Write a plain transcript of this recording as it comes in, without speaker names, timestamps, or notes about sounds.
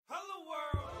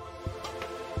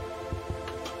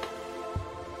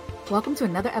Welcome to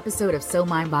another episode of So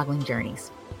Mind-Boggling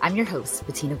Journeys. I'm your host,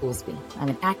 Bettina Goolsby. I'm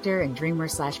an actor and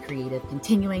dreamer/creative,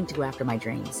 continuing to go after my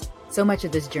dreams. So much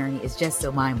of this journey is just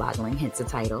so mind-boggling, hence the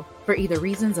title, for either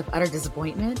reasons of utter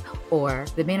disappointment or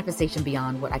the manifestation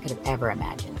beyond what I could have ever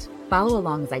imagined. Follow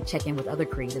along as I check in with other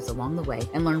creatives along the way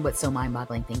and learn what so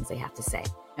mind-boggling things they have to say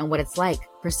and what it's like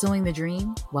pursuing the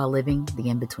dream while living the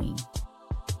in-between.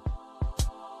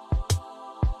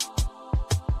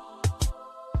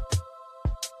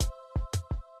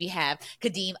 We have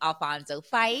Kadeem Alphanso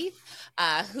Fyffe,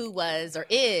 who was or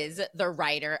is the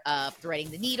writer of Threading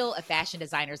the Needle, a fashion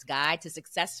designer's guide to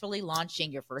successfully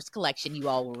launching your first collection. You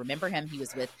all will remember him. He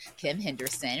was with Kim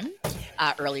Henderson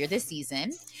earlier this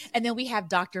season. And then we have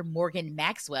Dr. Morgan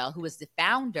Maxwell, who is the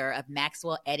founder of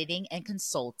Maxwell Editing and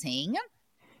Consulting.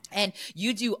 And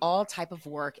you do all type of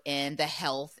work in the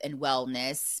health and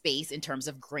wellness space in terms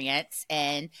of grants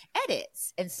and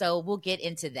edits. And so we'll get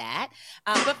into that.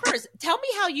 But first, tell me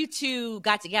how you two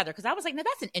got together, because I was like, now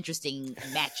that's an interesting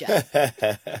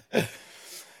matchup.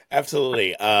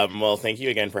 Absolutely. Well, thank you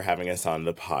again for having us on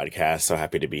the podcast. So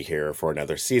happy to be here for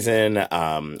another season,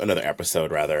 another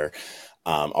episode rather.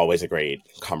 Always a great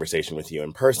conversation with you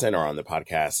in person or on the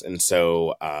podcast. And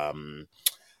so,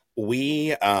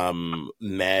 we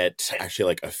met actually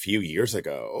like a few years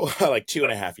ago, like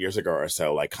 2.5 years ago or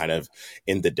so, like kind of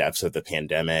in the depths of the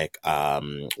pandemic,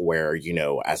 where, you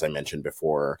know, as I mentioned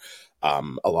before,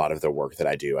 a lot of the work that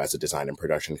I do as a design and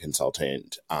production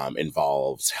consultant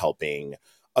involves helping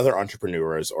other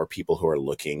entrepreneurs or people who are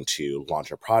looking to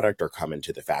launch a product or come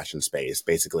into the fashion space.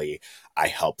 Basically, I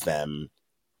help them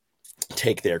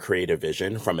take their creative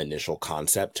vision from initial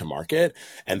concept to market.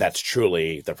 And that's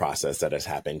truly the process that has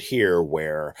happened here,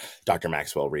 where Dr.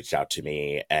 Maxwell reached out to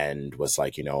me and was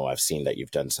like, you know, I've seen that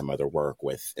you've done some other work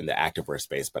in the activewear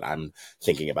space, but I'm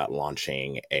thinking about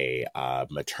launching a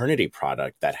maternity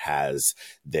product that has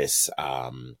this,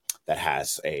 that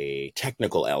has a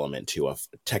technical element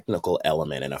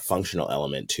and a functional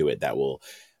element to it that will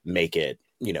make it,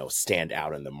 you know, stand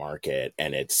out in the market.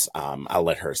 And it's, I'll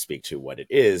let her speak to what it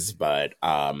is, but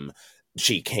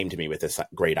she came to me with this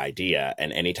great idea.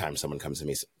 And anytime someone comes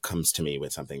to me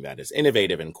with something that is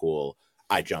innovative and cool,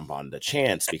 I jump on the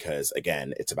chance, because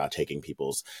again, it's about taking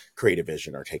people's creative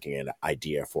vision or taking an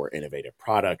idea for innovative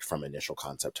product from initial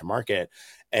concept to market.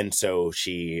 And so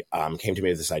she came to me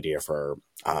with this idea for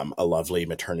a lovely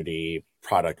maternity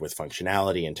product with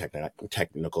functionality and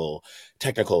technical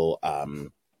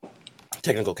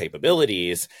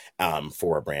capabilities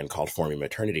for a brand called For Me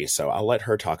Maternity. So I'll let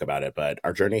her talk about it, but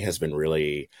our journey has been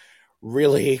really,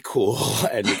 really cool,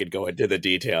 and we could go into the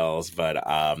details, but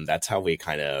that's how we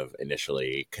kind of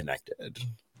initially connected.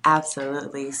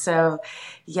 Absolutely. So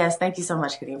yes, thank you so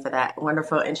much, Kadeem, for that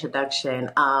wonderful introduction.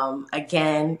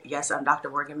 Again, yes, I'm Dr.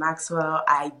 Morgan Maxwell.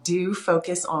 I do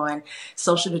focus on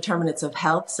social determinants of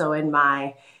health. So in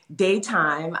my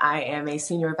daytime, I am a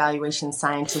senior evaluation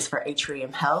scientist for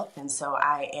Atrium Health. And so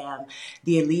I am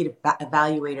the lead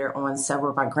evaluator on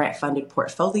several of our grant-funded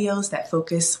portfolios that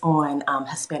focus on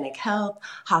Hispanic health,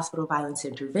 hospital violence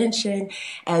intervention,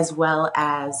 as well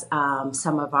as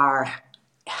some of our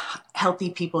Healthy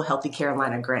People, Healthy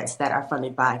Carolina grants that are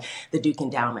funded by the Duke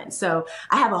Endowment. So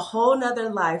I have a whole nother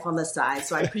life on the side.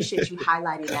 So I appreciate you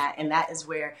highlighting that. And that is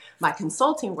where my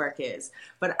consulting work is.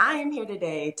 But I am here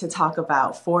today to talk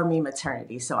about For Me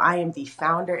Maternity. So I am the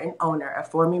founder and owner of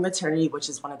For Me Maternity, which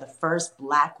is one of the first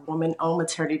Black woman-owned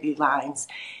maternity lines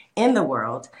in the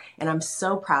world. And I'm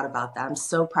so proud about that. I'm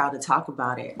so proud to talk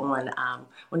about it on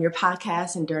your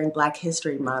podcast and during Black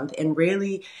History Month. And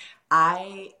really,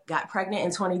 I got pregnant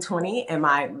in 2020 and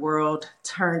my world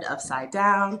turned upside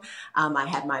down. I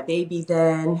had my baby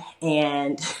then,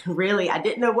 and really I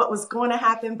didn't know what was going to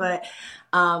happen, but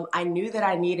I knew that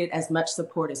I needed as much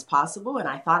support as possible. And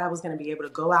I thought I was going to be able to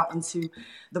go out into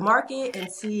the market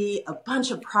and see a bunch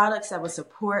of products that would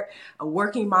support a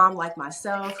working mom like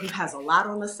myself who has a lot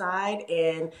on the side.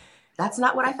 And that's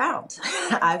not what I found.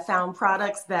 I found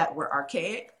products that were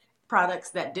archaic, products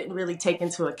that didn't really take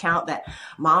into account that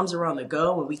moms are on the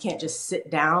go and we can't just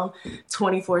sit down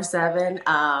 24/7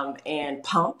 and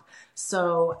pump.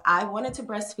 So I wanted to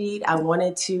breastfeed. I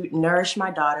wanted to nourish my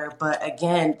daughter. But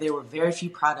again, there were very few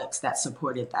products that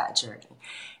supported that journey.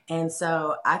 And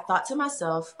so I thought to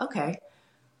myself, okay,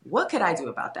 what could I do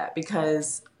about that?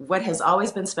 Because what has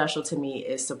always been special to me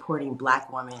is supporting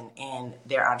Black women and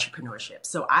their entrepreneurship.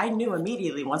 So I knew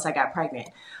immediately once I got pregnant,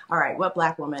 all right, what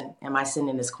Black woman am I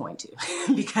sending this coin to?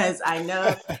 Because I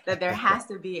know that there has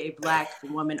to be a Black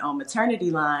woman-owned maternity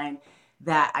line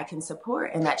that I can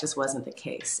support. And that just wasn't the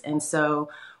case. And so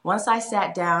once I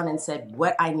sat down and said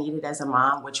what I needed as a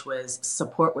mom, which was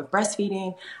support with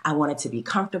breastfeeding, I wanted to be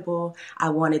comfortable. I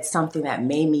wanted something that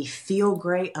made me feel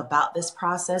great about this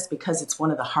process, because it's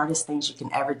one of the hardest things you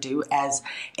can ever do as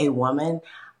a woman.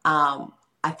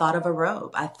 I thought of a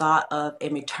robe. I thought of a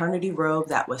maternity robe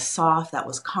that was soft, that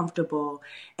was comfortable,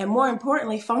 and more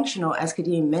importantly, functional, as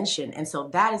Kadeem mentioned. And so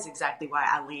that is exactly why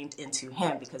I leaned into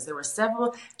him, because there were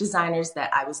several designers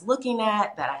that I was looking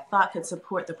at that I thought could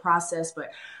support the process,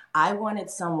 but I wanted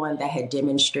someone that had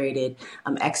demonstrated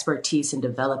expertise in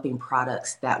developing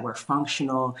products that were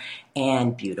functional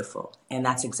and beautiful. And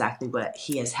that's exactly what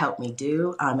he has helped me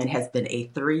do. It has been a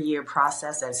 3-year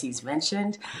process, as he's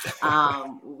mentioned.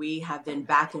 We have been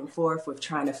back and forth with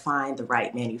trying to find the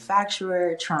right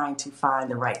manufacturer, trying to find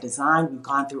the right design. We've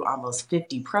gone through almost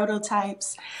 50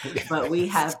 prototypes, but we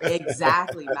have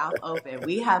exactly, mouth open.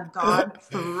 We have gone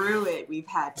through it. We've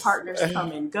had partners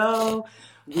come and go.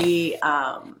 We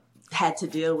had to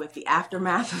deal with the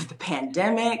aftermath of the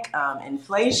pandemic,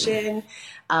 inflation,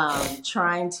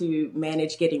 trying to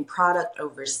manage getting product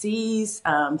overseas,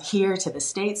 here to the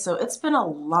States. So it's been a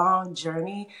long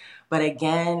journey. But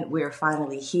again, we're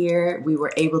finally here. We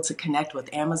were able to connect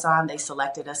with Amazon. They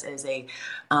selected us as a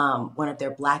one of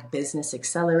their Black Business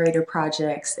Accelerator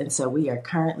projects. And so we are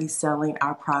currently selling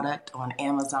our product on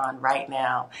Amazon right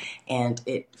now. And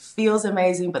it feels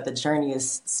amazing, but the journey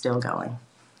is still going.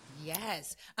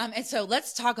 Yes. And so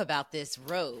let's talk about this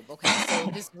robe. Okay.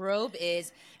 So this robe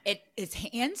it's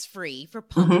hands-free for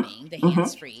pumping, the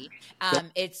hands-free.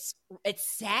 It's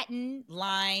satin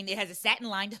lined. It has a satin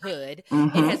lined hood.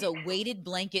 It has a weighted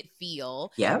blanket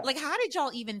feel. Like, how did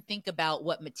y'all even think about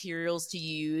what materials to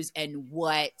use and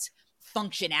what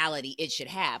functionality it should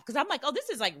have? Because I'm like, oh,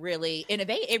 this is like really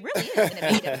innovative. It really is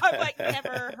innovative. I've like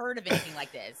never heard of anything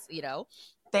like this, you know?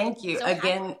 Thank you. So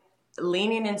again,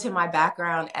 leaning into my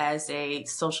background as a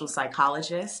social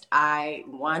psychologist, I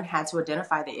had to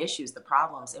identify the issues, the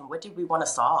problems, and what did we want to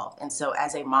solve. And so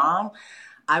as a mom,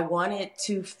 I wanted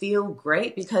to feel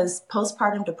great, because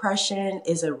postpartum depression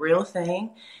is a real thing.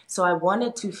 So I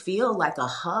wanted to feel like a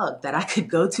hug that I could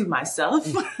go to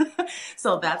myself.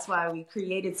 So that's why we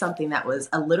created something that was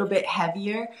a little bit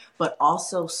heavier, but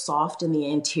also soft in the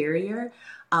interior.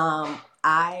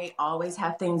 I always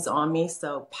have things on me.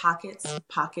 So pockets,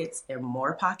 and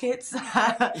more pockets.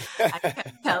 I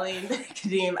kept telling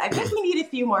Kadeem, I think we need a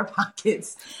few more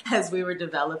pockets as we were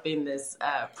developing this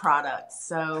product.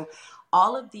 So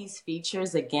all of these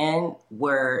features, again,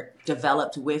 were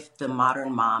developed with the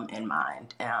modern mom in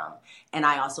mind. And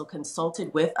I also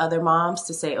consulted with other moms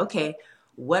to say, okay,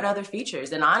 what other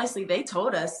features? And honestly, they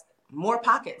told us more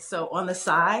pockets. So on the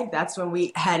side, that's when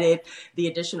we added the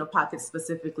additional pockets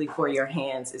specifically for your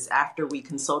hands, is after we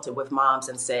consulted with moms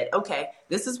and said, okay,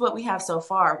 this is what we have so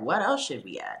far. What else should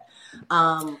we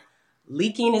add?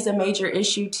 Leaking is a major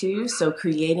issue too. So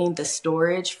creating the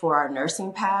storage for our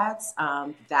nursing pads,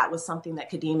 that was something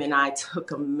that Kadeem and I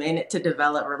took a minute to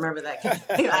develop. Remember that,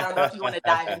 Kadeem? I don't know if you want to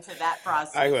dive into that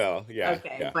process. I will, yeah.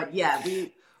 Okay, yeah. But yeah,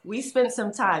 we spent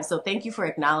some time. So thank you for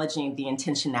acknowledging the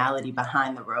intentionality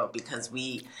behind the robe, because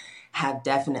we have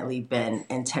definitely been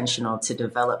intentional to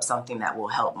develop something that will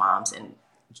help moms and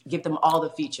give them all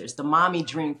the features, the mommy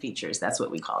dream features. That's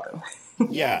what we call them.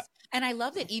 Yeah. And I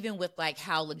love that even with like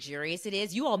how luxurious it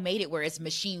is, you all made it where it's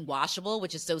machine washable,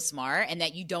 which is so smart, and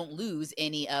that you don't lose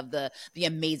any of the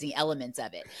amazing elements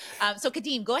of it. So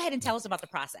Kadeem, go ahead and tell us about the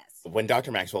process. When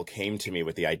Dr. Maxwell came to me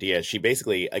with the idea, she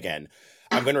basically, again,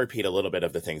 I'm going to repeat a little bit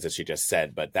of the things that she just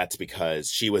said, but that's because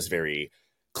she was very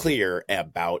clear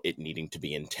about it needing to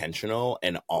be intentional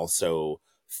and also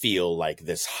feel like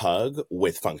this hug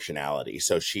with functionality.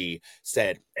 So she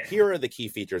said, here are the key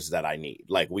features that I need.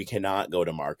 Like, we cannot go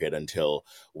to market until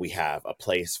we have a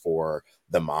place for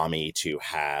the mommy to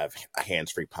have a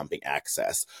hands-free pumping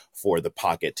access, for the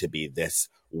pocket to be this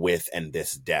width and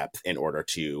this depth in order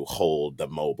to hold the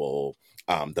mobile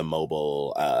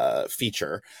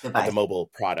feature, the mobile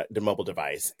product, the mobile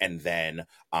device. And then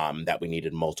that we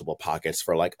needed multiple pockets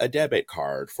for like a debit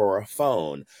card, for a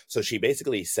phone. So she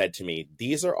basically said to me,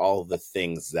 these are all the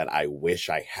things that I wish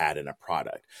I had in a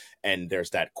product. And there's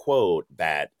that quote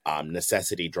that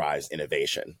necessity drives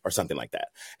innovation, or something like that.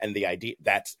 And the idea,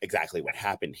 that's exactly what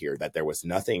happened here, that there was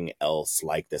nothing else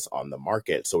like this on the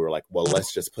market. So we were like, well,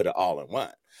 let's just put it all in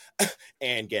one.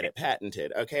 and get it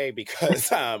patented, okay?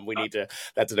 Because we need to,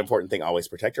 that's an important thing, always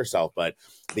protect yourself. But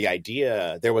the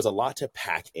idea, there was a lot to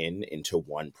pack into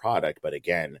one product. But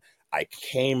again, I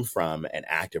came from an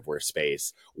activewear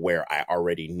space where I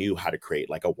already knew how to create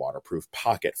like a waterproof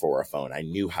pocket for a phone. I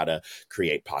knew how to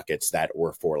create pockets that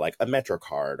were for like a Metro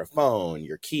card, a phone,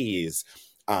 your keys,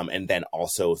 and then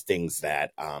also things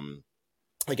that,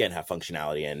 again, have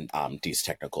functionality and these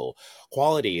technical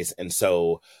qualities. And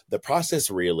so the process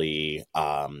really,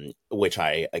 which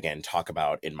I, again, talk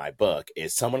about in my book,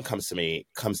 is someone comes to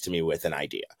me with an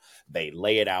idea. They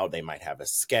lay it out. They might have a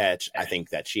sketch. I think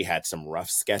that she had some rough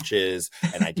sketches,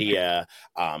 an idea,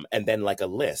 and then like a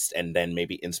list, and then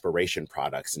maybe inspiration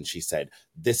products. And she said,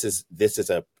 this is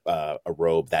a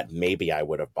robe that maybe I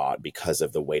would have bought because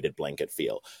of the weighted blanket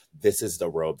feel. This is the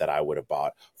robe that I would have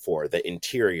bought for the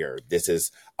interior. This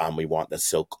is, we want the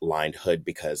silk lined hood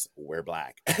because we're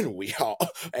Black and we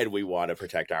want to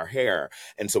protect our hair.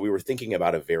 And so we were thinking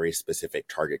about a very specific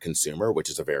target consumer, which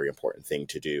is a very important thing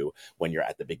to do when you're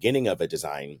at the beginning of a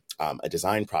design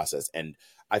process. And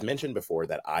I've mentioned before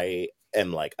that I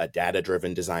am like a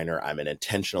data-driven designer. I'm an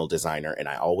intentional designer, and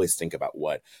I always think about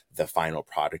what the final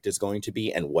product is going to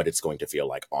be and what it's going to feel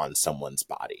like on someone's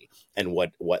body and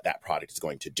what that product is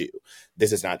going to do.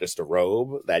 This is not just a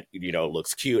robe that,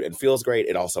 looks cute and feels great.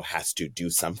 It also has to do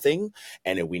something,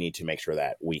 and we need to make sure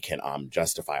that we can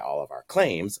justify all of our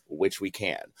claims, which we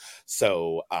can.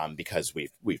 So because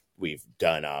we've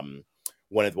done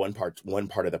one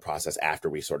part of the process after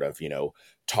we sort of,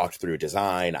 talked through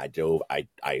design. I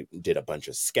did a bunch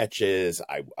of sketches.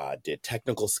 I did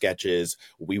technical sketches.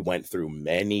 We went through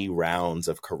many rounds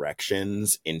of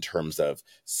corrections in terms of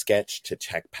sketch to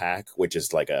tech pack, which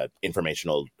is like a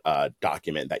informational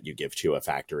document that you give to a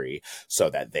factory so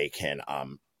that they can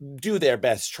do their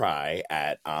best try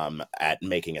at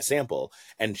making a sample.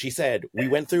 And she said, we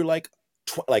went through like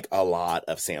a lot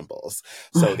of samples.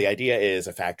 So the idea is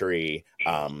a factory,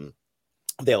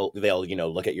 they'll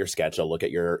look at your sketch, they'll look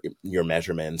at your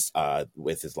measurements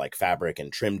with his like fabric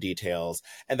and trim details,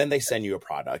 and then they send you a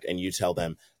product and you tell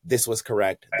them this was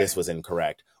correct, this was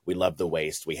incorrect. We love the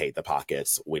waist, we hate the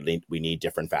pockets, we need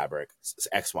different fabric,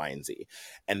 X, Y, and Z.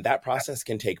 And that process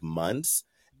can take months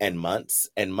and months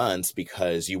and months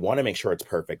because you want to make sure it's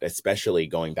perfect, especially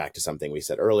going back to something we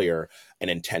said earlier, an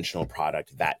intentional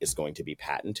product that is going to be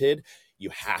patented.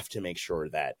 You have to make sure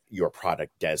that your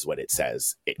product does what it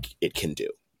says it can do.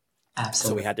 Absolutely.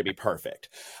 So we had to be perfect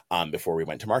before we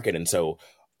went to market. And so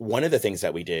one of the things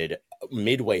that we did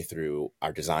midway through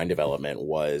our design development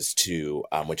was to,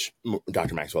 which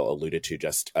Dr. Maxwell alluded to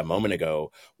just a moment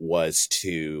ago, was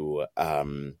to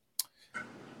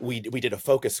we did a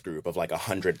focus group of like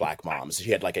 100 Black moms.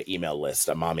 She had like an email list,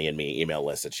 a mommy and me email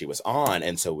list that she was on.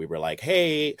 And so we were like,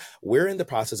 hey, we're in the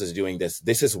process of doing this.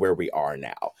 This is where we are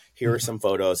now. Here are some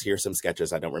photos. Here's some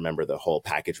sketches. I don't remember the whole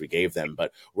package we gave them,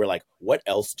 but we're like, what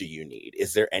else do you need?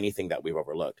 Is there anything that we've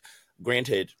overlooked?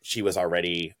 Granted, she was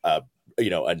already a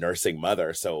nursing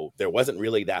mother. So there wasn't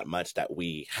really that much that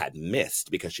we had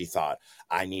missed because she thought,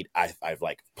 I've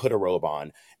like put a robe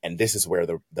on and this is where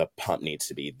the pump needs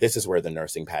to be. This is where the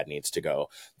nursing pad needs to go.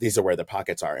 These are where the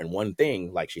pockets are. And one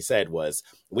thing, like she said, was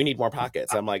we need more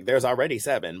pockets. I'm like, there's already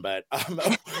 7, but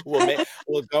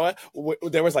we'll go.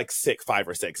 There was like 5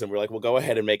 or 6 and we're like, we'll go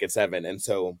ahead and make it 7. And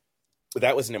so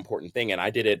that was an important thing. And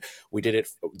we did it,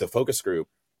 the focus group,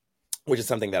 which is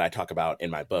something that I talk about in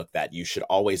my book, that you should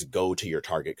always go to your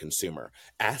target consumer,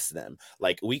 ask them.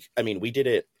 Like we did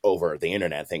it over the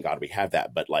internet. Thank God we have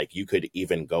that. But like, you could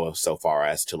even go so far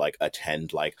as to like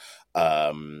attend like,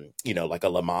 like a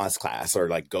Lamaze class, or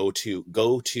like go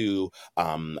to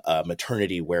a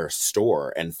maternity wear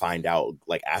store and find out,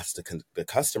 like ask the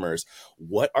customers,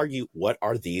 what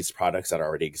are these products that are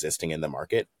already existing in the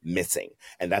market missing?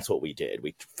 And that's what we did.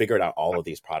 We figured out all of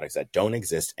these products that don't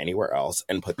exist anywhere else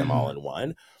and put them all in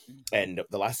one. And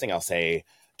the last thing I'll say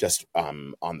just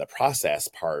on the process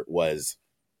part was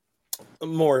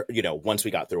more, once we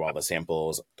got through all the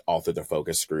samples, all through the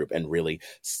focus group, and really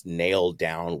nailed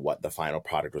down what the final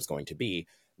product was going to be,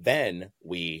 then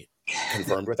we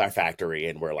confirmed with our factory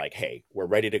and we're like, hey, we're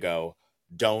ready to go.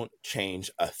 Don't change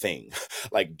a thing.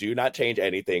 Like, do not change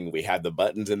anything. We have the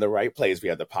buttons in the right place. We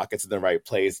have the pockets in the right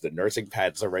place. The nursing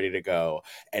pads are ready to go.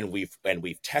 And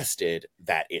we've tested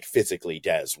that it physically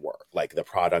does work. Like, the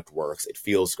product works. It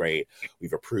feels great.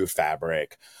 We've approved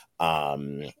fabric.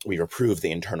 We've approved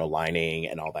the internal lining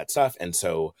and all that stuff. And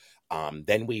so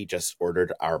then we just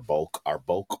ordered our bulk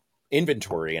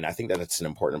inventory. And I think that it's an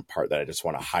important part that I just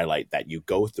want to highlight, that you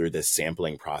go through this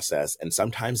sampling process, and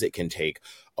sometimes it can take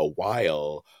a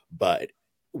while, but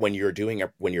when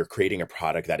you're creating a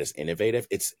product that is innovative,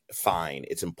 it's fine.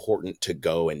 It's important to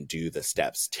go and do the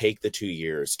steps. Take the 2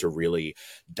 years to really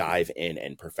dive in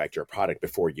and perfect your product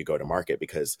before you go to market,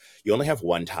 because you only have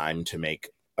one time to make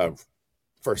a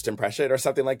first impression or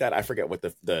something like that. I forget what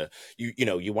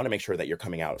you want to make sure that you're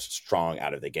coming out strong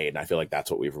out of the gate. And I feel like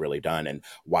that's what we've really done, and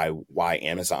why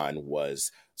Amazon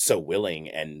was so willing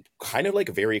and kind of like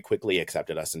very quickly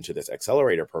accepted us into this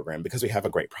accelerator program, because we have a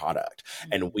great product.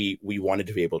 And we wanted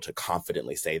to be able to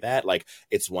confidently say that. Like,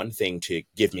 it's one thing to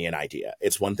give me an idea.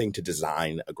 It's one thing to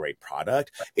design a great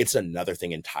product. It's another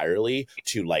thing entirely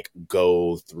to like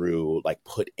go through, like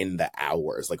put in the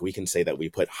hours. Like, we can say that we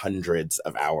put hundreds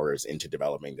of hours into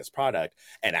developing this product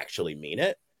and actually mean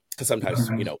it. Because sometimes,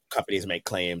 companies make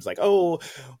claims like,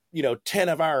 10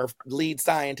 of our lead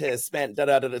scientists spent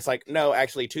da-da-da. It's like, no,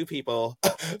 actually 2 people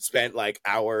spent like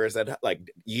hours and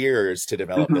like years to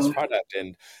develop this product.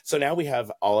 And so now we have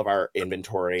all of our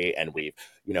inventory, and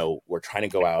we're trying to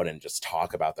go out and just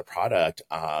talk about the product.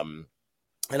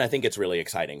 And I think it's really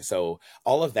exciting. So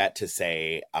all of that to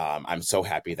say, I'm so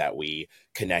happy that we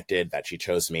connected, that she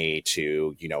chose me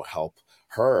to, help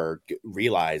her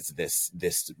realize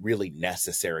this really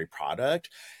necessary product.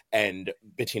 And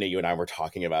Bettina, you and I were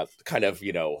talking about kind of,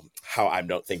 how I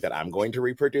don't think that I'm going to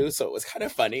reproduce. So it was kind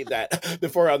of funny that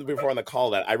before on the call,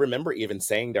 that I remember even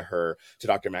saying to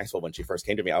Dr. Maxwell, when she first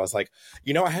came to me, I was like,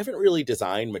 I haven't really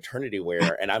designed maternity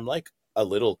wear, and I'm like a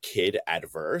little kid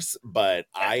adverse, but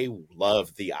I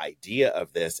love the idea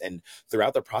of this. And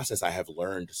throughout the process, I have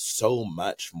learned so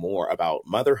much more about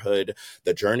motherhood,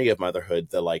 the journey of motherhood,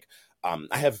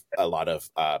 I have a lot of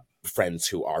friends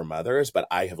who are mothers, but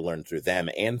I have learned through them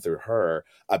and through her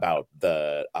about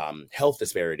the health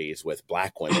disparities with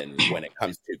Black women when it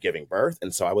comes to giving birth.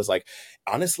 And so I was like,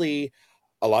 honestly,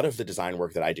 a lot of the design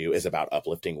work that I do is about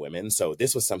uplifting women. So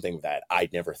this was something that I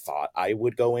never thought I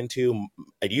would go into.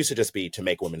 It used to just be to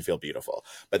make women feel beautiful.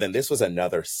 But then this was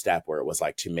another step where it was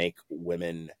like to make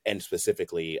women, and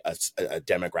specifically a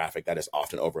demographic that is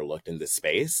often overlooked in this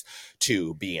space,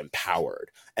 to be empowered.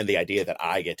 And the idea that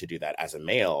I get to do that as a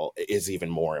male is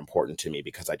even more important to me,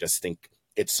 because I just think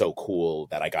it's so cool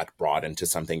that I got brought into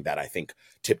something that I think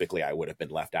typically I would have been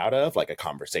left out of, like a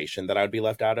conversation that I would be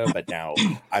left out of. But now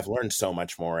I've learned so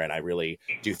much more. And I really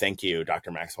do thank you,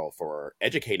 Dr. Maxwell, for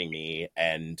educating me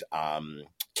and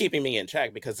keeping me in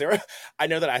check, because I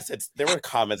know that I said, there were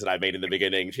comments that I made in the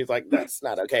beginning. She's like, that's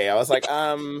not okay. I was like,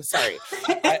 sorry.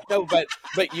 No, but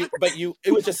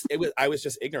I was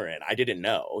just ignorant. I didn't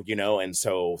know, and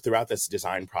so throughout this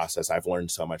design process, I've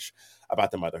learned so much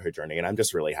about the motherhood journey. And I'm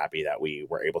just really happy that we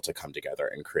were able to come together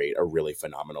and create a really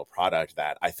phenomenal product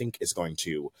that I think is going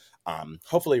to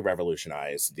hopefully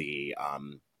revolutionize the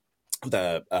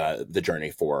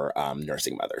journey for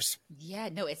nursing mothers. Yeah,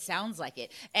 no, it sounds like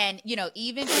it. And,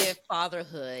 even if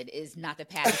fatherhood is not the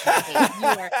path you take, you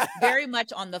are very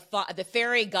much on the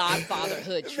fairy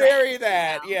godfatherhood track. Very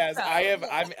that, yes. So.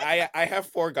 I have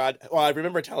 4 I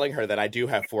remember telling her that I do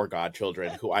have 4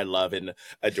 godchildren who I love and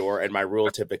adore. And my rule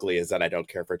typically is that I don't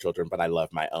care for children, but I love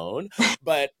my own.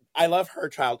 But I love her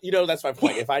child. That's my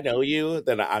point. If I know you,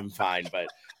 then I'm fine. But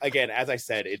again, as I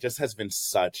said, it just has been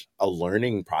such a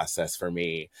learning process for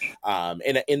me,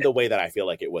 in the way that I feel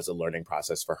like it was a learning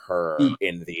process for her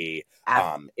in the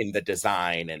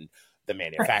design and the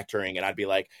manufacturing. And I'd be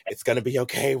like, it's going to be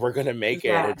okay. We're going to make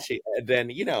it. And then,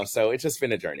 so it's just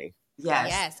been a journey.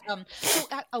 Yes.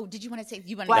 Did you want to say,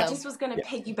 I just was going to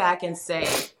piggyback and say,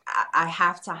 I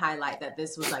have to highlight that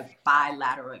this was like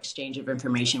bilateral exchange of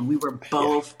information. We were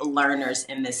both learners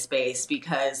in this space,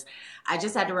 because I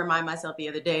just had to remind myself the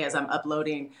other day, as I'm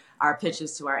uploading our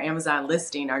pitches to our Amazon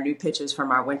listing, our new pitches from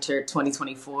our winter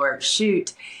 2024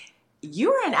 shoot,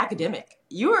 you are an academic.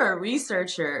 You are a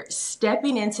researcher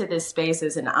stepping into this space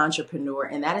as an entrepreneur.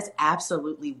 And that is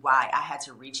absolutely why I had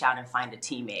to reach out and find a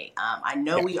teammate. I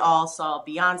know we all saw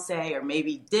Beyonce, or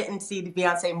maybe didn't see the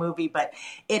Beyonce movie, but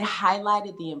it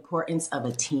highlighted the importance of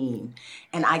a team.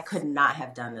 And I could not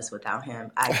have done this without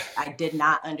him. I did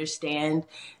not understand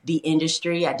the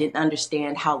industry. I didn't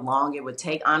understand how long it would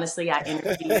take. Honestly,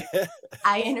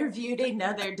 I interviewed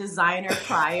another designer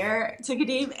prior to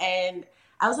Kadeem, and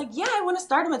I was like, yeah, I want to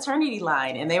start a maternity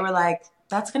line. And they were like,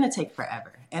 that's going to take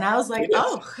forever. And I was like,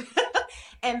 oh.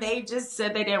 And they just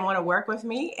said they didn't want to work with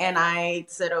me. And I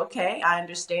said, okay, I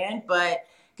understand. But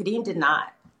Kadeem did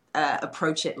not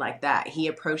approach it like that. He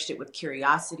approached it with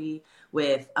curiosity,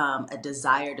 with a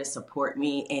desire to support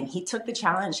me. And he took the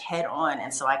challenge head on.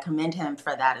 And so I commend him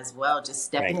for that as well, just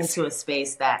stepping into a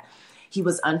space that he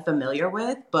was unfamiliar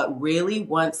with. But really,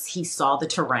 once he saw the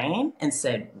terrain and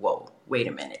said, whoa, wait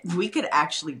a minute, we could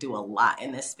actually do a lot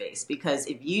in this space, because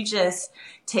if you just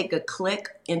take a click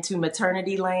into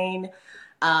maternity lane,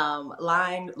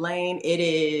 it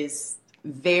is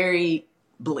very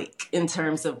bleak in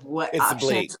terms of what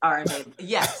options are available.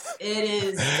 Yes, it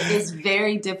is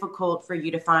very difficult for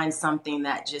you to find something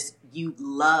that just you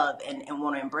love and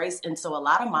want to embrace. And so a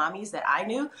lot of mommies that I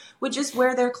knew would just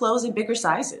wear their clothes in bigger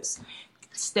sizes,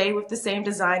 stay with the same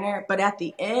designer. But at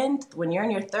the end, when you're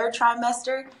in your third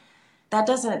trimester, that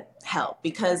doesn't help,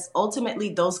 because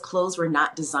ultimately those clothes were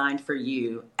not designed for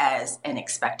you as an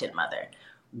expectant mother.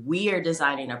 We are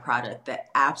designing a product that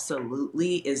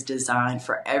absolutely is designed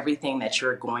for everything that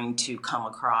you're going to come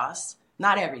across.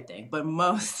 Not everything, but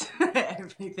most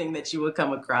everything that you will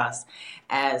come across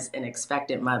as an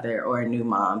expectant mother or a new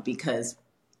mom, because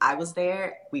I was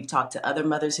there. We've talked to other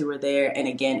mothers who were there. And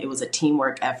again, it was a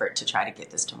teamwork effort to try to get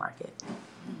this to market.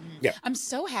 Yeah. I'm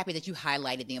so happy that you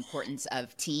highlighted the importance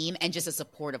of team and just a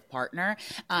supportive partner,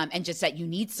 and just that you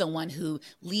need someone who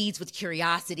leads with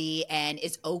curiosity and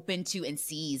is open to and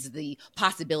sees the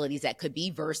possibilities that could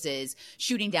be, versus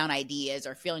shooting down ideas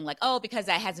or feeling like, oh, because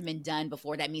that hasn't been done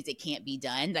before, that means it can't be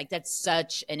done. Like, that's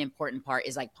such an important part,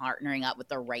 is like partnering up with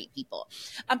the right people.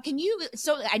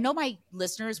 So I know my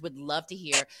listeners would love to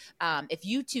hear if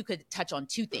you two could touch on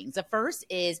two things. The first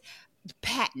is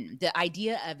patent, the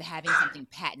idea of having something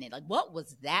patented. Like, what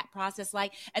was that process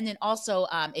like? And then also,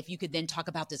 if you could then talk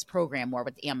about this program more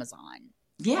with Amazon.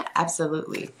 Yeah,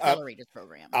 absolutely. Accelerators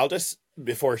program. I'll just,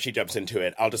 before she jumps into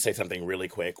it, I'll just say something really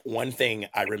quick. One thing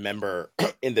I remember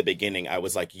in the beginning, I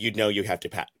was like, you have to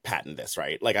patent this,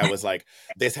 right? Like, I was like,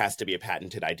 this has to be a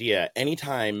patented idea.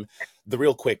 Anytime, the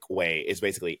real quick way is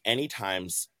basically anytime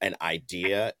an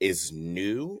idea is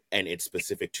new and it's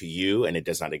specific to you and it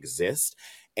does not exist,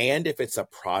 and if it's a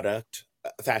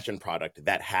fashion product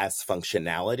that has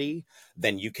functionality,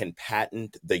 then you can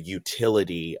patent the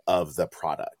utility of the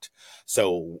product.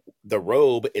 So the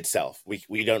robe itself,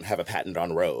 we don't have a patent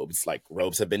on robes. Like,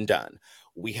 robes have been done.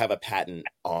 We have a patent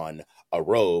on a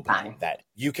robe that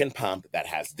you can pump, that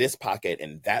has this pocket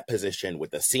in that position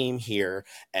with a seam here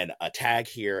and a tag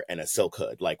here and a silk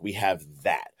hood. Like, we have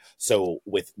that. So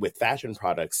with fashion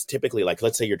products, typically, like,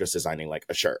 let's say you're just designing like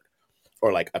a shirt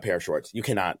or like a pair of shorts,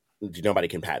 nobody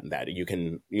can patent that. You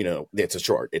can, it's a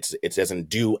short. It doesn't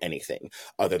do anything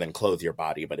other than clothe your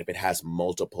body. But if it has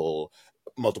multiple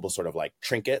sort of like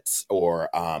trinkets or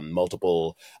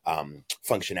multiple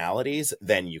functionalities,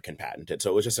 then you can patent it.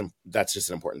 So that's just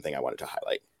an important thing I wanted to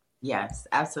highlight. Yes,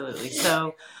 absolutely.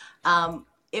 So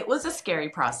it was a scary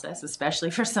process, especially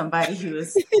for somebody who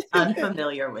is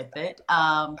unfamiliar with it.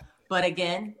 But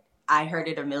again, I heard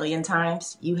it a million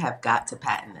times. You have got to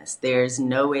patent this. There's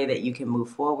no way that you can move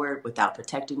forward without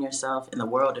protecting yourself in the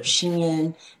world of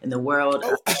Shein, in the world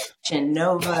of Fashion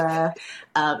Nova.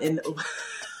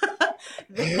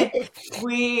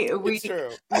 We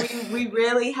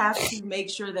really have to make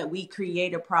sure that we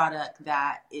create a product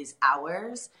that is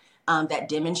ours, that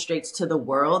demonstrates to the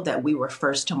world that we were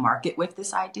first to market with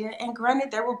this idea. And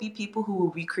granted, there will be people who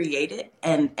will recreate it,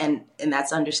 and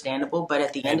that's understandable. But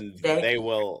at the end of the day, they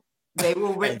will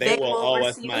owe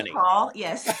us money. A call.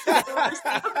 Yes, they will receive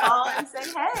a call and say,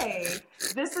 "Hey,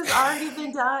 this has already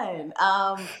been done."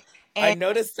 I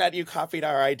noticed that you copied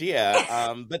our idea,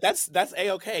 but that's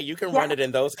A-okay. You can run it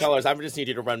in those colors. I just need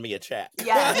you to run me a check.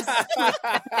 Yes,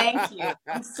 thank you.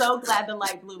 I'm so glad the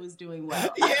light blue is doing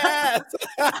well. Yes.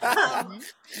 And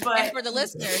for the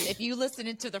listeners, if you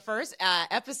listen to the first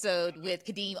episode with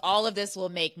Kadeem, all of this will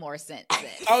make more sense then.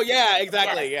 Oh yeah,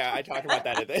 exactly. Yes. Yeah, I talked about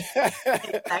that.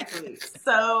 Exactly.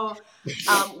 So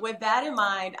with that in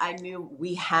mind, I knew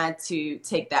we had to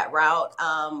take that route.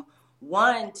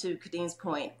 One, to Kadeem's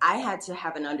point, I had to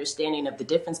have an understanding of the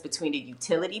difference between a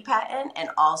utility patent and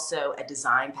also a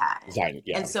design patent.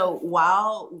 And so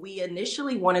while we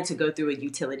initially wanted to go through a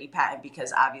utility patent,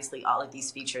 because obviously all of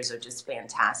these features are just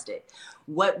fantastic,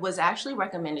 what was actually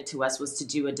recommended to us was to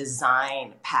do a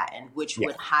design patent, which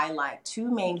would highlight two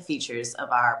main features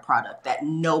of our product that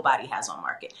nobody has on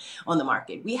the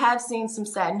market. We have seen some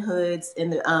satin hoods in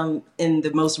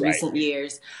the most recent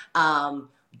years,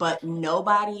 but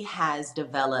nobody has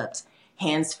developed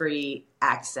hands-free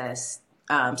access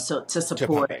to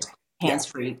support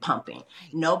hands-free pumping.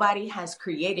 Nobody has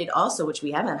created also, which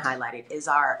we haven't highlighted, is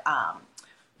our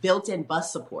built-in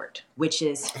bus support, which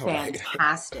is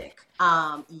fantastic.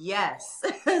 Yes.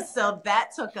 So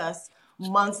that took us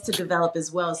months to develop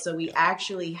as well. So we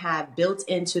actually have built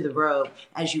into the robe,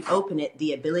 as you open it,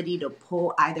 the ability to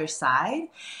pull either side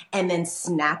and then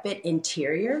snap it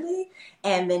interiorly.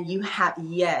 And then you have,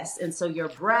 and so your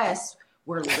breasts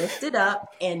were lifted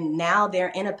up, and now they're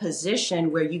in a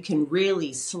position where you can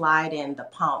really slide in the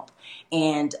pump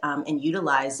and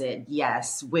utilize it,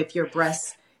 yes, with your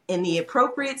breasts in the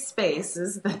appropriate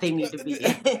spaces that they need to be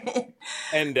in.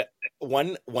 And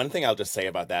one thing I'll just say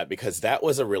about that, because that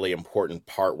was a really important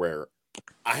part where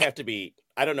I have to be,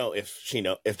 I don't know if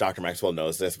if Dr. Maxwell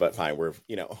knows this, but fine,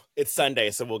 it's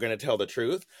Sunday, so we're going to tell the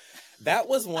truth. That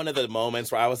was one of the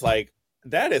moments where I was like,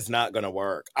 that is not going to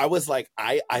work. I was like,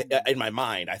 I in my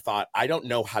mind, I thought, I don't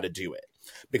know how to do it,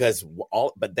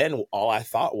 but then all I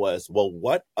thought was, well,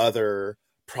 what other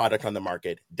product on the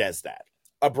market does that?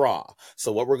 A bra.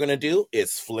 So what we're going to do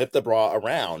is flip the bra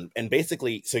around, and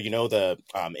basically, so the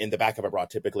in the back of a bra,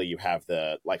 typically you have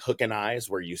the like hook and eyes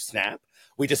where you snap.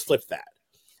 We just flipped that.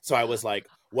 So I was like,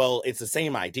 well, it's the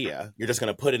same idea. You're just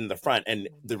going to put it in the front. And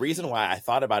the reason why I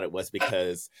thought about it was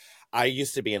because I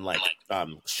used to be in like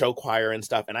show choir and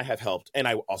stuff, and I have helped, and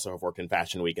I also have worked in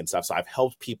Fashion Week and stuff. So I've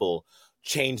helped people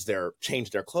change their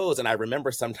clothes. And I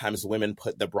remember sometimes women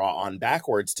put the bra on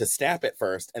backwards to snap it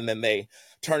first, and then they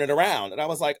turn it around. And I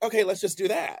was like, okay, let's just do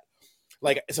that.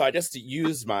 Like, so I just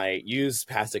used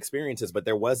past experiences, but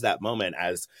there was that moment,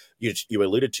 as you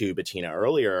alluded to, Bettina,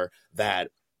 earlier, that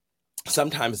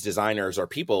sometimes designers or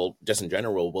people just in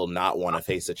general will not want to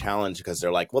face a challenge because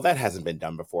they're like, well, that hasn't been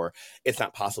done before. It's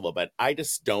not possible. But I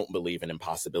just don't believe in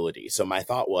impossibility. So my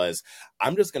thought was,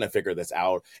 I'm just going to figure this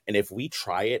out. And if we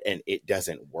try it and it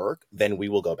doesn't work, then we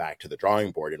will go back to the drawing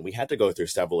board. And we had to go through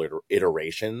several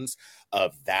iterations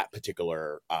of that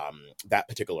particular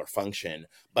function.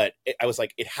 But I was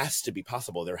like, it has to be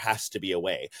possible. There has to be a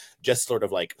way. Just sort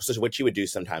of like, so what you would do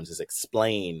sometimes is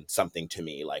explain something to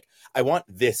me. Like, I want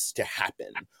this to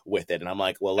happen with it. And I'm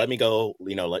like, well, let me go,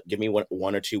 give me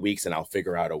one or 2 weeks and I'll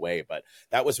figure out a way. But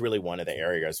that was really one of the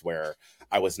areas where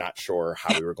I was not sure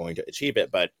how we were going to achieve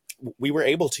it, but we were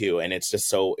able to. And that's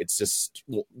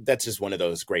just one of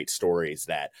those great stories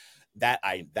that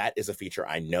is a feature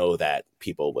I know that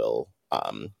people will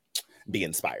be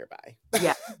inspired by.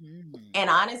 Yeah. And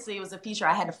honestly, it was a feature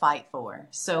I had to fight for.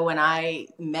 So when I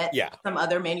met some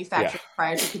other manufacturers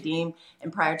prior to Kadeem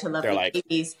and prior to Lovely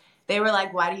Ladies, they were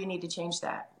like, why do you need to change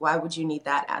that? Why would you need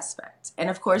that aspect? And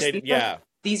of course,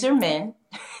 these are men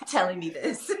telling me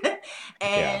this.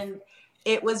 And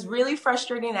it was really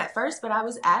frustrating at first, but I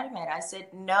was adamant. I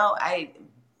said, no,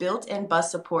 built-in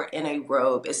bust support in a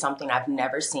robe is something I've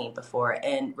never seen before.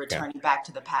 And returning back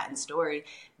to the patent story,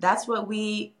 that's what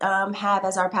we have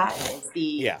as our patent, is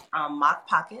the mock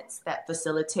pockets that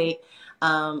facilitate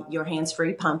your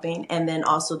hands-free pumping, and then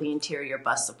also the interior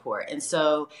bust support. And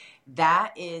so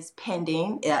that is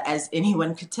pending. As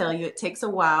anyone could tell you, it takes a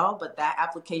while, but that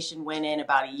application went in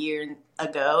about a year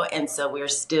ago. And so we're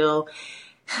still...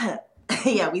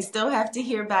 we still have to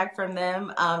hear back from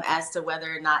them as to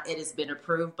whether or not it has been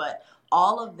approved. But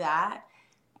all of that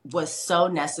was so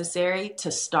necessary to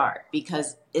start,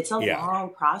 because it's a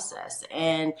long process.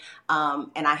 And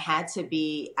I had to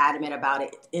be adamant about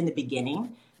it in the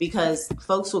beginning, because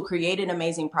folks will create an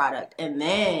amazing product and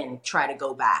then try to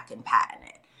go back and patent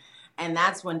it. And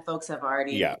that's when folks have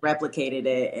already replicated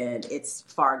it, and it's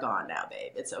far gone now,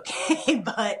 babe. It's okay.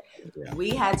 But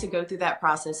we had to go through that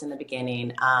process in the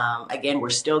beginning. Again, we're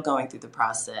still going through the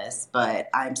process, but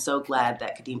I'm so glad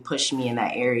that Kadeem pushed me in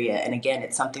that area. And again,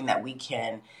 it's something that we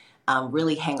can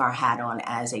really hang our hat on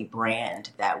as a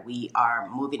brand, that we are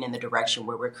moving in the direction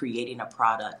where we're creating a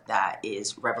product that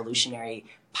is revolutionary,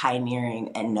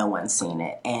 pioneering, and no one's seen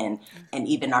it. And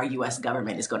even our U.S.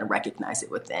 government is going to recognize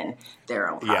it within their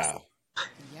own process.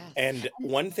 And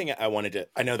one thing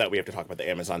I know that we have to talk about the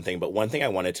Amazon thing, but one thing I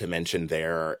wanted to mention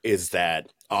there is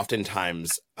that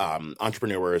oftentimes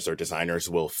entrepreneurs or designers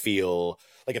will feel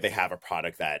like if they have a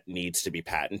product that needs to be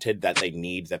patented, that they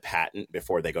need the patent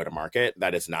before they go to market.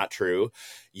 That is not true.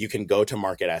 You can go to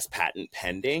market as patent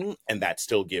pending, and that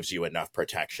still gives you enough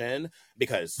protection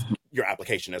because your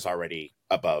application is already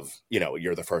above,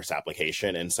 you're the first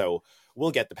application. And so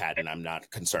we'll get the patent. I'm not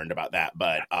concerned about that,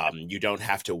 but you don't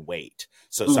have to wait.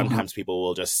 So sometimes people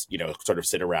will just, sort of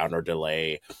sit around or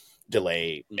delay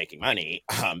making money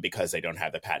because they don't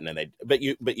have the patent, but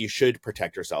you should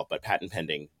protect yourself. But patent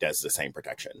pending does the same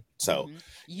protection. So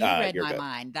you read my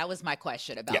mind. That was my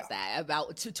question about that,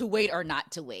 about to wait or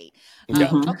not to wait.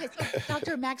 Okay, so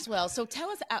Dr. Maxwell, so tell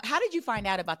us, how did you find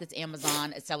out about this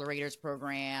Amazon Accelerators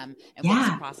program, and what was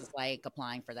the process like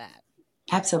applying for that?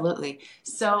 Absolutely.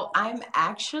 So I'm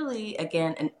actually,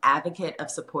 again, an advocate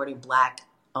of supporting Black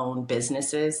own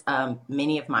businesses.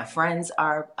 Many of my friends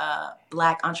are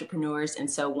Black entrepreneurs.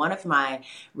 And so one of my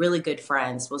really good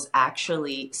friends was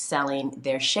actually selling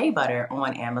their shea butter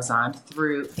on Amazon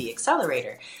through the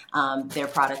accelerator. Their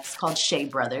product is called Shea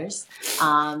Brothers.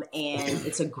 And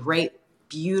it's a great,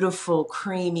 beautiful,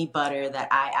 creamy butter that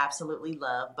I absolutely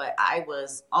love. But I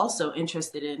was also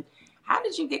interested in, how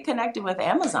did you get connected with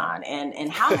Amazon, and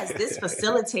how has this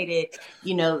facilitated,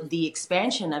 the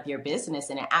expansion of your business?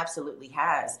 And it absolutely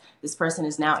has. This person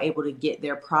is now able to get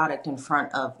their product in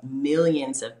front of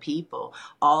millions of people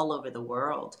all over the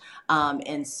world.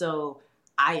 And so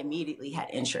I immediately had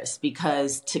interest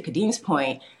because, to Kadeem's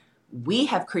point, we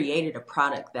have created a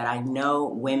product that I know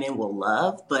women will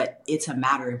love, but it's a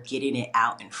matter of getting it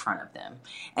out in front of them.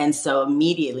 And so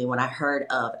immediately when I heard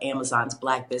of Amazon's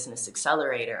Black Business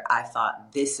Accelerator, I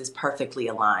thought this is perfectly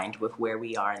aligned with where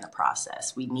we are in the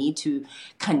process. We need to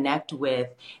connect with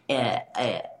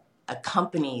a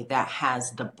company that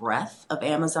has the breadth of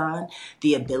Amazon,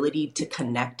 the ability to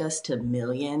connect us to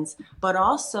millions, but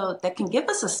also that can give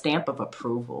us a stamp of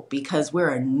approval because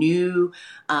we're a new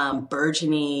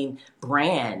burgeoning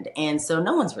brand. And so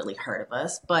no one's really heard of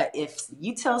us. But if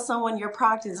you tell someone your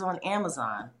product is on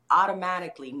Amazon,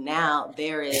 automatically now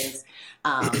there is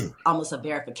almost a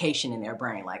verification in their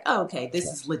brain, like, oh, okay, this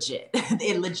is legit.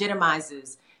 It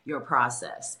legitimizes your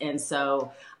process. And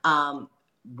so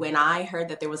when I heard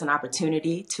that there was an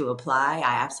opportunity to apply,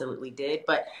 I absolutely did.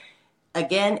 But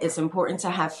again, it's important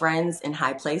to have friends in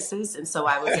high places. And so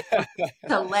I was able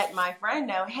to let my friend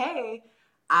know, hey,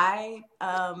 I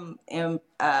am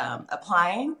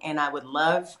applying, and I would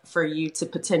love for you to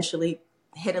potentially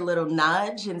hit a little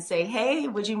nudge and say, hey,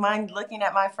 would you mind looking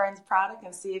at my friend's product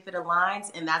and see if it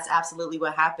aligns? And that's absolutely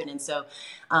what happened. And so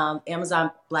Amazon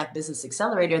Black Business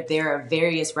Accelerator, there are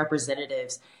various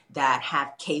representatives that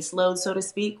have caseload, so to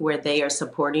speak, where they are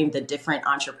supporting the different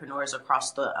entrepreneurs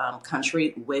across the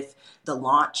country with the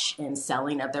launch and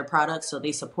selling of their products. So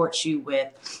they support you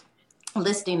with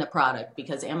listing the product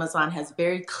because Amazon has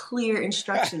very clear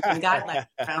instructions and guidelines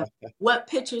around what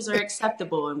pictures are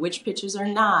acceptable and which pictures are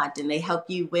not. And they help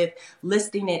you with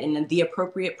listing it in the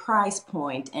appropriate price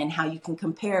point and how you can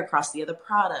compare across the other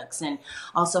products, and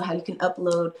also how you can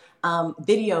upload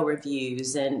video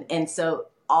reviews. And so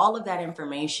all of that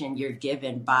information you're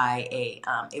given by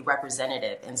a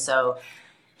representative. And so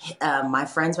my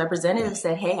friend's representative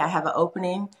said, hey, I have an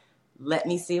opening. Let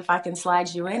me see if I can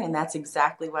slide you in. And that's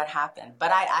exactly what happened.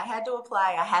 But I had to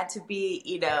apply. I had to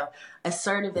be,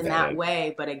 assertive in that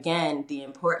way. But again, the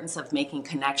importance of making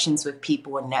connections with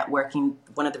people and networking,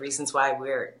 one of the reasons why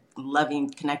we're loving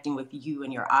connecting with you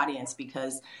and your audience,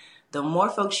 because the more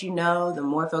folks you know, the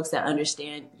more folks that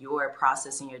understand your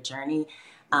process and your journey,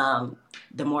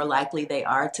 the more likely they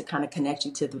are to kind of connect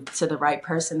you to the right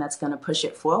person that's going to push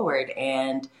it forward.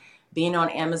 And being on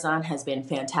Amazon has been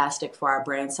fantastic for our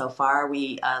brand so far.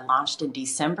 We launched in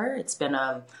December. It's been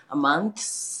a month.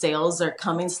 Sales are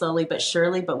coming slowly but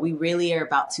surely, but we really are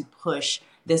about to push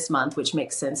this month, which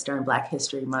makes sense during Black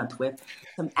History Month, with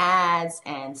some ads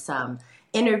and some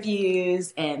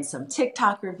interviews and some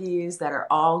TikTok reviews that are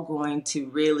all going to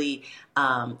really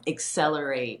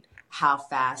accelerate how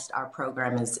fast our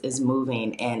program is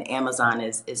moving. And Amazon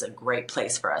is a great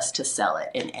place for us to sell it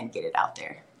and get it out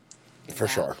there. For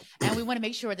sure. And we want to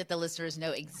make sure that the listeners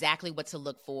know exactly what to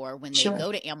look for when they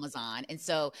go to Amazon. And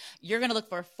so you're going to look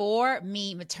for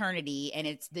Me Maternity, and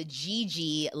it's the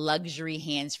GG luxury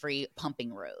hands-free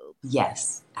pumping robe.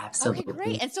 Yes, absolutely. Okay,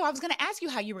 great. And so I was going to ask you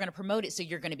how you were going to promote it. So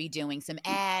you're going to be doing some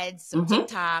ads, some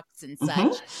TikToks and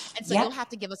such. And so you'll have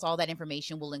to give us all that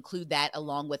information. We'll include that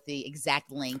along with the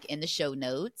exact link in the show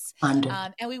notes. And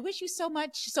we wish you so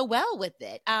well with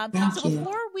it. So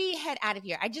before we head out of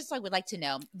here, I just would like to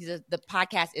know, the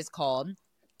podcast is called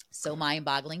So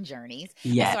Mind-Boggling Journeys.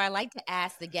 Yes. So I like to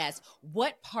ask the guests,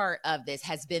 what part of this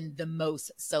has been the most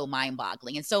so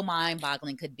mind-boggling? And so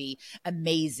mind-boggling could be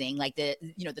amazing, like the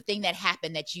thing that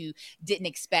happened that you didn't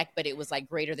expect, but it was like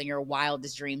greater than your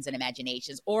wildest dreams and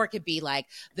imaginations. Or it could be like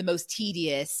the most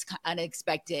tedious,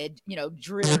 unexpected,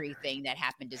 dreary thing that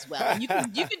happened as well. And you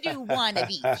can do one of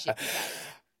each if you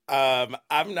like.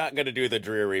 I'm not going to do the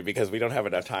dreary because we don't have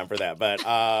enough time for that. But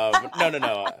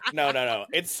no.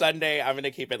 It's Sunday. I'm going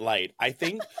to keep it light. I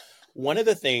think one of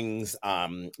the things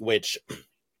which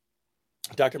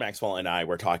Dr. Maxwell and I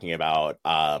were talking about,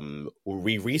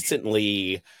 we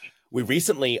recently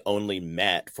only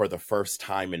met for the first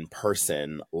time in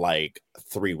person like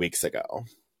 3 weeks ago.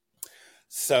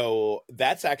 So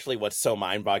that's actually what's so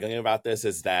mind-boggling about this,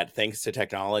 is that thanks to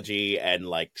technology and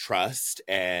like trust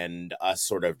and us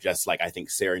sort of just like, I think,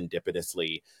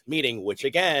 serendipitously meeting, which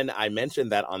again, I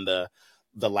mentioned that on the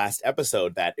the last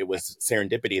episode that it was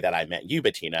serendipity that I met you,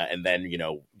 Bettina, and then, you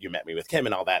know, you met me with Kim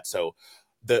and all that. So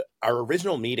our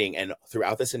original meeting and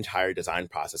throughout this entire design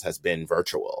process has been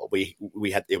virtual. We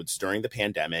had, it was during the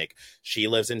pandemic. She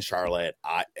lives in Charlotte,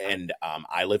 I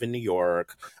live in New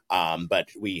York. But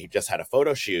we just had a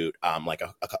photo shoot like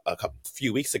a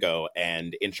few weeks ago,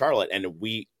 and in Charlotte, and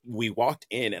we walked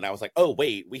in, and I was like, oh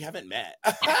wait, we haven't met.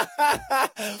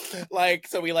 Like,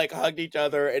 so we like hugged each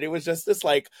other, and it was just this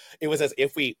like, it was as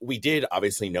if we did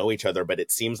obviously know each other, but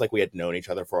it seems like we had known each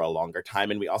other for a longer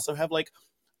time, and we also have like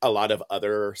a lot of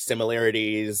other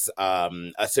similarities in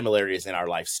our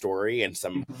life story, and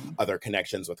some other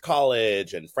connections with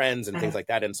college and friends and things like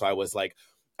that. And so I was like,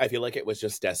 I feel like it was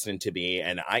just destined to be.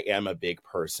 And I am a big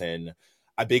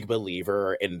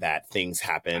believer in that things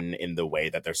happen in the way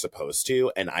that they're supposed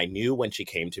to. And I knew when she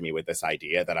came to me with this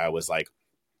idea that I was like,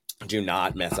 do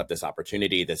not mess up this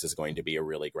opportunity. This is going to be a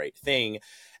really great thing.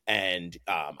 And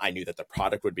I knew that the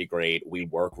product would be great. We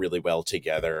work really well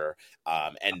together.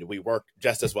 And we work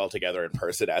just as well together in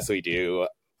person as we do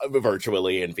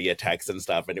virtually and via text and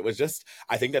stuff. And it was just,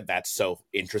 I think that that's so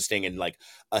interesting, and like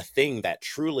a thing that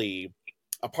truly,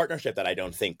 a partnership that I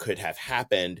don't think could have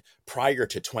happened prior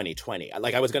to 2020.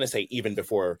 Like I was going to say even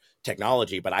before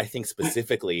technology, but I think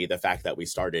specifically the fact that we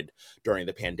started during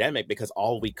the pandemic, because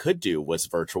all we could do was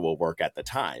virtual work at the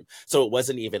time. So it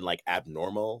wasn't even like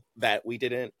abnormal that we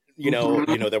didn't,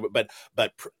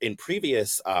 but in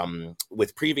previous,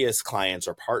 with previous clients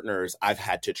or partners, I've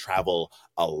had to travel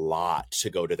a lot to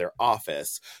go to their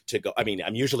office I mean,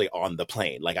 I'm usually on the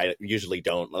plane. Like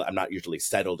I'm not usually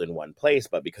settled in one place,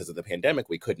 but because of the pandemic,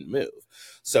 we couldn't move.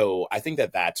 So I think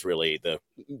that that's really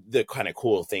the kind of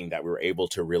cool thing that we were able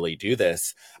to really do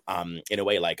this, in a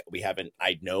way. Like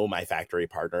I know my factory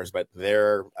partners, but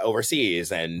they're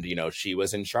overseas, and, you know, she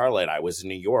was in Charlotte, I was in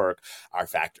New York.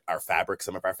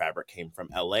 Some of our fabric came from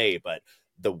LA, but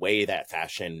the way that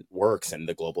fashion works and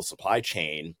the global supply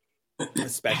chain,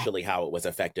 especially how it was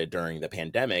affected during the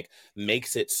pandemic,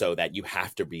 makes it so that you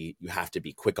have to be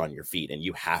quick on your feet, and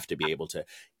you have to be able to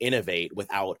innovate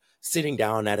without sitting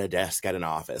down at a desk at an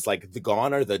office. Like,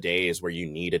 gone are the days where you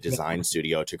need a design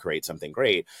studio to create something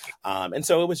great. And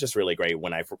so it was just really great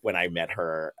when I met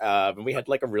her, and we had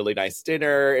like a really nice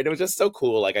dinner, and it was just so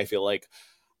cool. Like, I feel like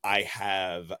I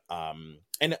have,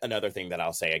 and another thing that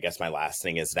I'll say, I guess my last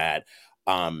thing is that,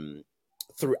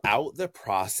 throughout the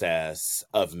process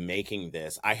of making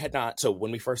this, so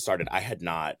when we first started, I had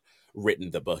not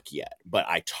written the book yet, but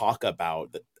I talk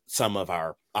about some of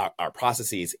our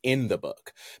processes in the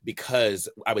book, because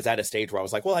I was at a stage where I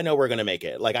was like, well, I know we're going to make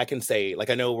it. Like, I can say, like,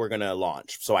 I know we're going to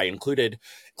launch. So I included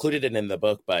it in the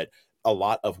book, but a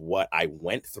lot of what I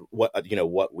went through,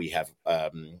 what we have,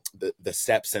 the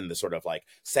steps and the sort of like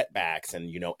setbacks, and,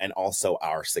 and also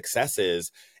our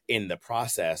successes in the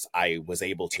process, I was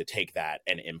able to take that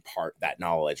and impart that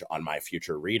knowledge on my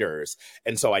future readers.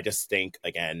 And so I just think,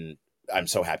 again, I'm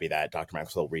so happy that Dr.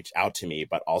 Maxwell reached out to me,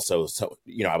 but also, so,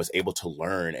 I was able to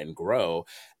learn and grow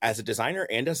as a designer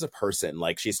and as a person.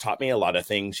 Like, she's taught me a lot of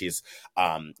things. She's,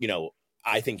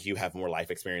 I think you have more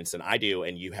life experience than I do,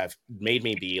 and you have made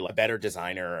me be a better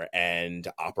designer and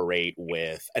operate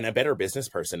and a better business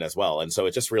person as well. And so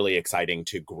it's just really exciting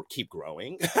to keep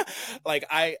growing. Like,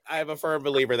 I'm a firm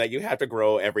believer that you have to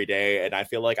grow every day. And I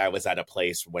feel like I was at a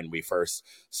place when we first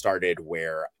started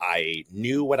where I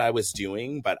knew what I was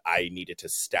doing, but I needed to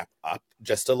step up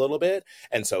just a little bit.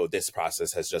 And so this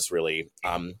process has just really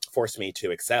forced me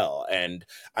to excel. And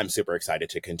I'm super excited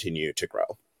to continue to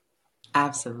grow.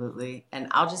 Absolutely. And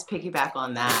I'll just piggyback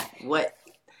on that. What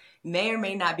may or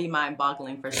may not be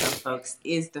mind-boggling for some folks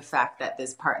is the fact that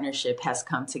this partnership has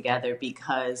come together,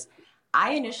 because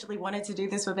I initially wanted to do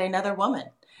this with another woman.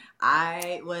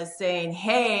 I was saying,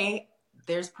 hey,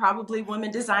 there's probably women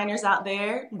designers out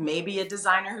there, maybe a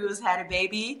designer who has had a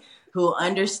baby, who will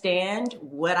understand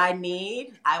what I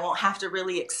need. I won't have to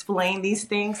really explain these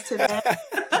things to them.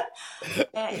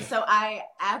 And so I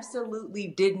absolutely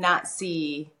did not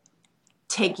see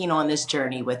taking on this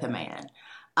journey with a man.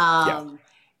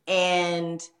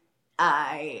 And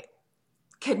I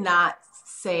could not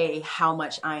say how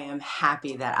much I am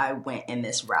happy that I went in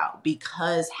this route,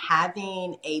 because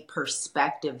having a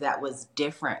perspective that was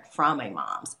different from a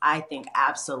mom's, I think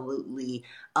absolutely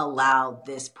allowed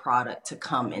this product to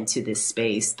come into this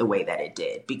space the way that it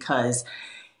did, because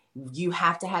you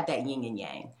have to have that yin and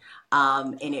yang.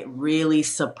 And it really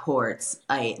supports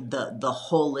the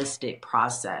holistic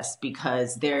process,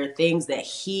 because there are things that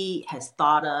he has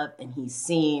thought of and he's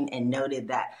seen and noted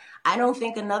that I don't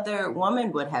think another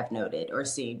woman would have noted or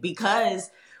seen,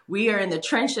 because we are in the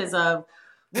trenches of,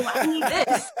 well, I need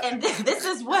this, and this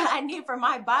is what I need for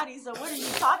my body. So what are you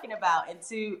talking about? And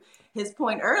to his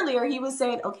point earlier, he was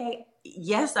saying, okay,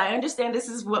 yes, I understand this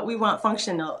is what we want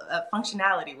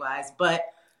functionality wise, but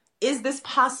is this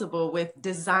possible with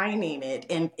designing it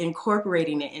and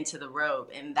incorporating it into the robe?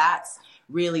 And that's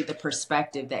really the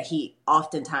perspective that he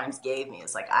oftentimes gave me.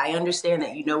 It's like, I understand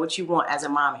that you know what you want as a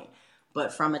mommy,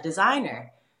 but from a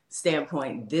designer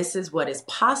standpoint, this is what is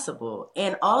possible.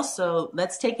 And also,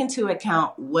 let's take into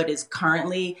account what is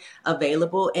currently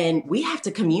available. And we have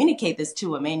to communicate this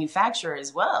to a manufacturer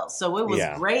as well. So it was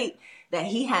great that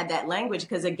he had that language,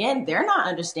 because again, they're not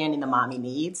understanding the mommy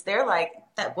needs. They're like,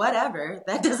 that whatever,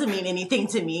 that doesn't mean anything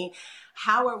to me.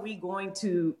 How are we going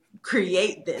to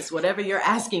create this, whatever you're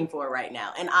asking for right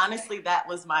now? And honestly, that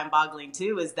was mind-boggling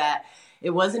too, is that it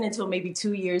wasn't until maybe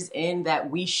 2 years in that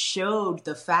we showed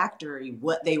the factory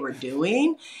what they were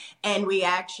doing. And we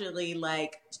actually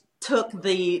like took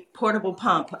the portable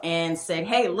pump and said,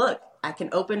 hey, look, I can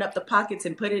open up the pockets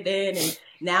and put it in. And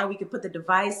now we can put the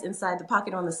device inside the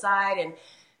pocket on the side. And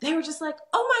they were just like,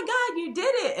 oh my God, you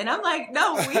did it. And I'm like,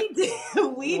 no, we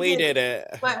did. we did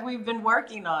it. But we've been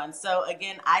working on. So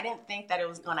again, I didn't think that it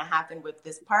was going to happen with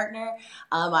this partner.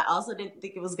 I also didn't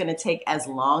think it was going to take as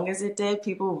long as it did.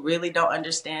 People really don't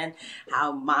understand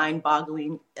how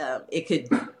mind-boggling it could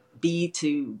be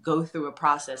to go through a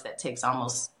process that takes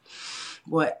almost,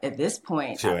 what, at this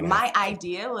point, my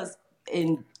idea was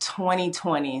in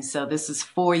 2020. So this is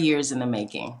 4 years in the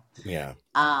making. Yeah.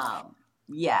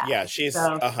 Yeah, she's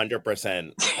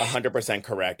 100%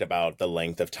 correct about the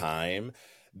length of time.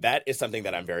 That is something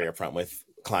that I'm very upfront with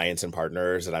clients and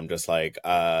partners. And I'm just like,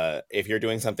 if you're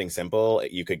doing something simple,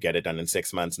 you could get it done in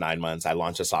 6 months, 9 months. I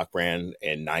launched a sock brand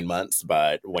in 9 months.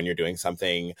 But when you're doing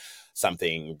something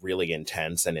really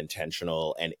intense and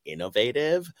intentional and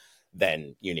innovative,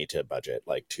 then you need to budget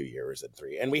like 2 years and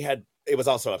 3. And it was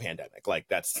also a pandemic. Like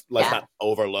let's not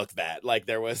overlook that. Like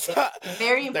there was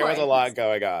very important. There was a lot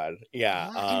going on.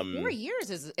 Yeah. And 4 years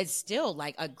is still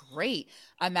like a great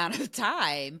amount of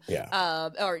time. Yeah.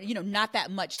 Or, not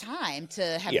that much time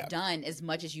to have done as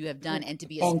much as you have done and to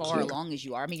be as far along as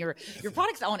you are. I mean, your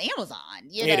product's on Amazon,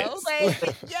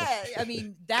 like, yeah, I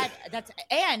mean,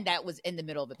 that was in the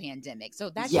middle of a pandemic. So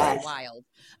that's just wild.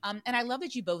 And I love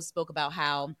that you both spoke about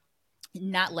how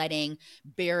not letting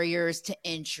barriers to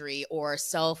entry or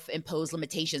self-imposed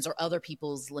limitations or other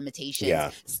people's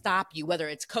limitations stop you, whether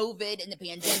it's COVID and the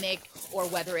pandemic or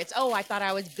whether it's, I thought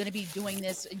I was going to be doing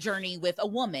this journey with a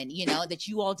woman, that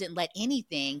you all didn't let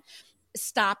anything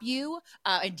stop you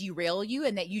and derail you,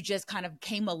 and that you just kind of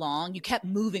came along, you kept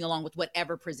moving along with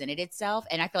whatever presented itself.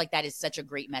 And I feel like that is such a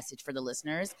great message for the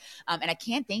listeners. And I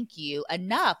can't thank you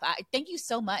enough. Thank you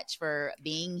so much for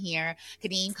being here,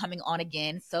 Kadeem, coming on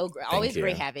again. Always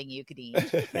great having you,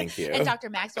 Kadeem. Thank you. And Dr.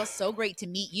 Maxwell, so great to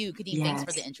meet you. Kadeem, thanks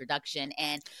for the introduction.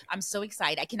 And I'm so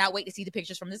excited. I cannot wait to see the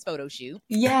pictures from this photo shoot.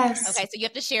 Yes. Okay, so you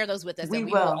have to share those with us, and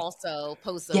we will also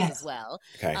post those as well.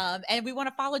 Okay. And we want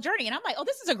to follow Journey. And I'm like,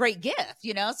 this is a great gift.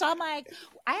 So I'm like,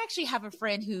 I actually have a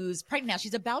friend who's pregnant now.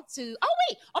 She's about to, oh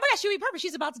my gosh, she'll be perfect.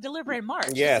 She's about to deliver in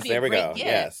March. Yes, there we go.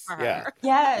 Yes. Yes.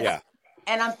 Yeah.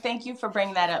 And thank you for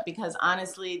bringing that up, because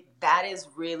honestly, that is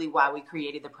really why we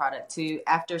created the product too.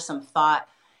 After some thought,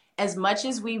 as much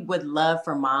as we would love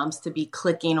for moms to be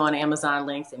clicking on Amazon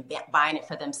links and buying it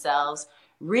for themselves,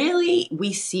 really,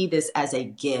 we see this as a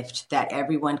gift that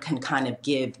everyone can kind of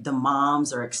give the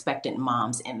moms or expectant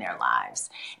moms in their lives.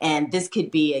 And this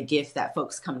could be a gift that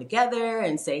folks come together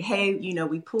and say, hey,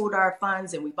 we pooled our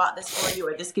funds and we bought this for you.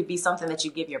 Or this could be something that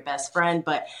you give your best friend.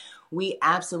 But we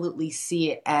absolutely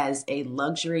see it as a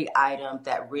luxury item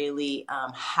that really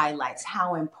highlights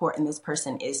how important this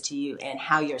person is to you and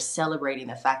how you're celebrating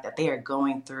the fact that they are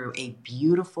going through a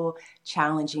beautiful,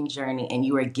 challenging journey, and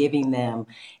you are giving them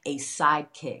a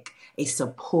sidekick, a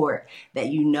support that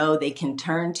they can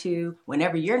turn to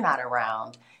whenever you're not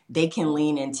around. They can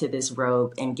lean into this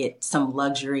robe and get some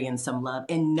luxury and some love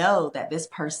and know that this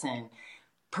person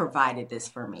provided this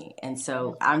for me. And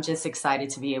so I'm just excited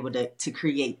to be able to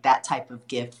create that type of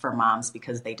gift for moms,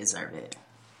 because they deserve it.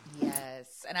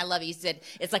 Yes. And I love it. You said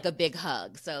it's like a big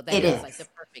hug. So that is like the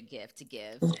perfect gift to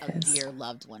give a dear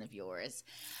loved one of yours.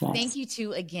 Yes. Thank you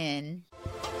two again.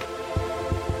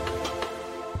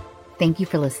 Thank you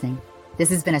for listening. This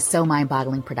has been a So Mind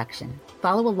Boggling production.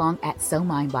 Follow along at So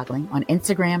Mind Boggling on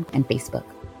Instagram and Facebook.